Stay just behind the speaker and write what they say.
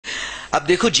अब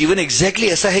देखो जीवन एग्जैक्टली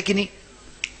ऐसा है कि नहीं,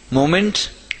 moment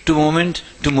to moment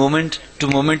to moment to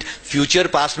moment, future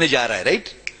पास में जा रहा है, राइट?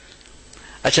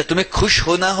 अच्छा, तुम्हें खुश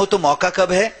होना हो तो मौका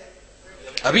कब है?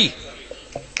 अभी,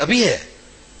 अभी है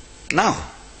ना।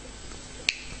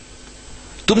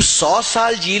 तुम 100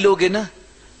 साल जी लोगे ना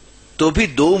तो भी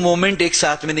 2 मोमेंट एक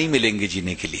साथ में नहीं मिलेंगे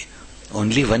जीने के लिए,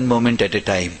 only 1 moment at A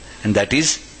time, and that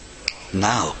is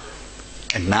now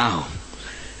and now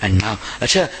and now.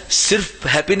 अच्छा, सिर्फ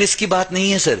हैप्पीनेस की बात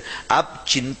नहीं है सर, आप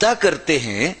चिंता करते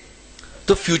हैं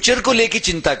तो फ्यूचर को लेके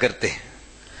चिंता करते हैं,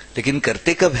 लेकिन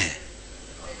करते कब हैं?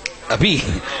 अभी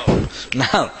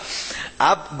नाउ।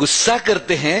 आप गुस्सा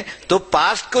करते हैं तो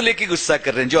पास्ट को लेके गुस्सा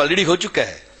कर रहे हैं जो ऑलरेडी हो चुका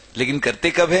है, लेकिन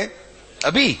करते कब है?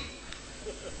 अभी।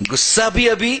 गुस्सा भी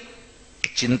अभी,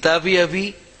 चिंता भी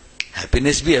अभी,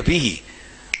 हैप्पीनेस भी अभी ही।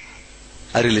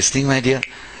 Are you listening my dear?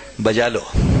 बजा लो।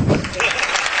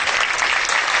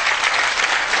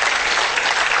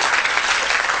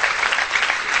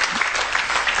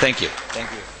 Thank you, thank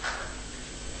you.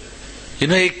 You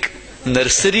know, एक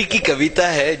नर्सरी की कविता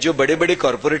है जो बड़े बड़े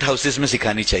कॉर्पोरेट हाउसेस में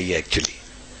सिखानी चाहिए एक्चुअली।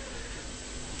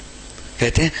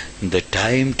 कहते हैं, the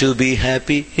time to be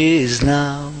happy is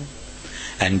now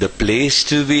and the place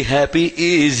to be happy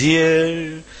is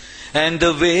here and the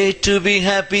way to be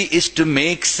happy is to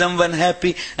make someone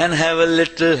happy and have a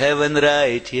little haven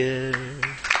right here.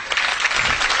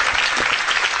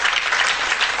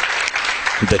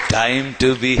 The time to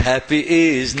be happy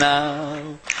is now,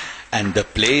 and the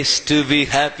place to be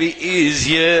happy is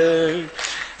here,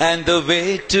 and the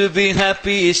way to be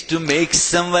happy is to make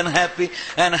someone happy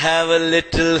and have a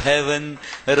little heaven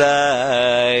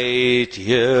right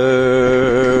here.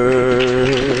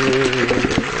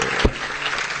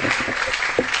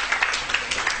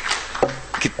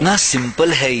 कितना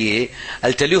simple है ये।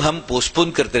 I'll tell you, हम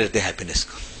postpone करते रहते हैं happiness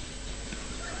को।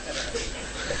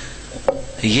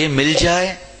 ये मिल जाए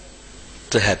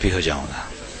तो हैप्पी हो जाऊंगा,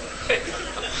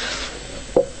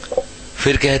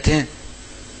 फिर कहते हैं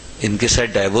इनके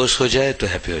साथ डाइवोर्स हो जाए तो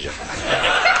हैप्पी हो जाऊंगा।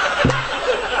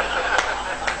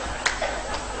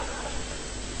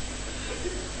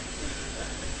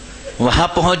 वहां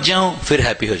पहुंच जाऊं फिर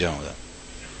हैप्पी हो जाऊंगा।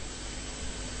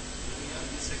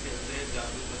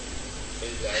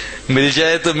 मिल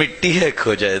जाए तो मिट्टी है,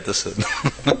 खो जाए तो सोना।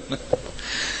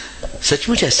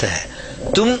 सचमुच ऐसा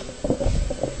है। तुम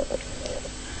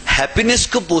हैप्पीनेस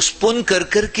को पोस्टपोन कर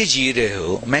करके जी रहे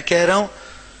हो। मैं कह रहा हूं,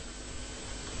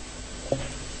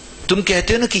 तुम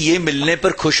कहते हो ना कि ये मिलने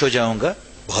पर खुश हो जाऊंगा,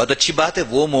 बहुत अच्छी बात है।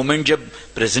 वो मोमेंट जब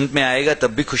प्रेजेंट में आएगा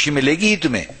तब भी खुशी मिलेगी ही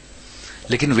तुम्हें,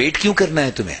 लेकिन वेट क्यों करना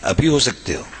है तुम्हें? अभी हो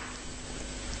सकते हो,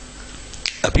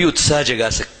 अभी उत्साह जगा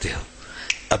सकते हो,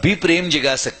 अभी प्रेम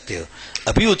जगा सकते हो,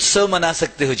 अभी उत्सव मना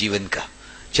सकते हो जीवन का।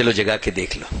 चलो जगा के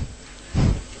देख लो,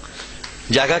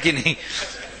 जागा कि नहीं।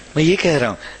 मैं ये कह रहा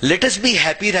हूं, let us be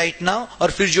happy right now,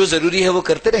 और फिर जो जरूरी है वो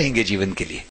करते रहेंगे जीवन के लिए।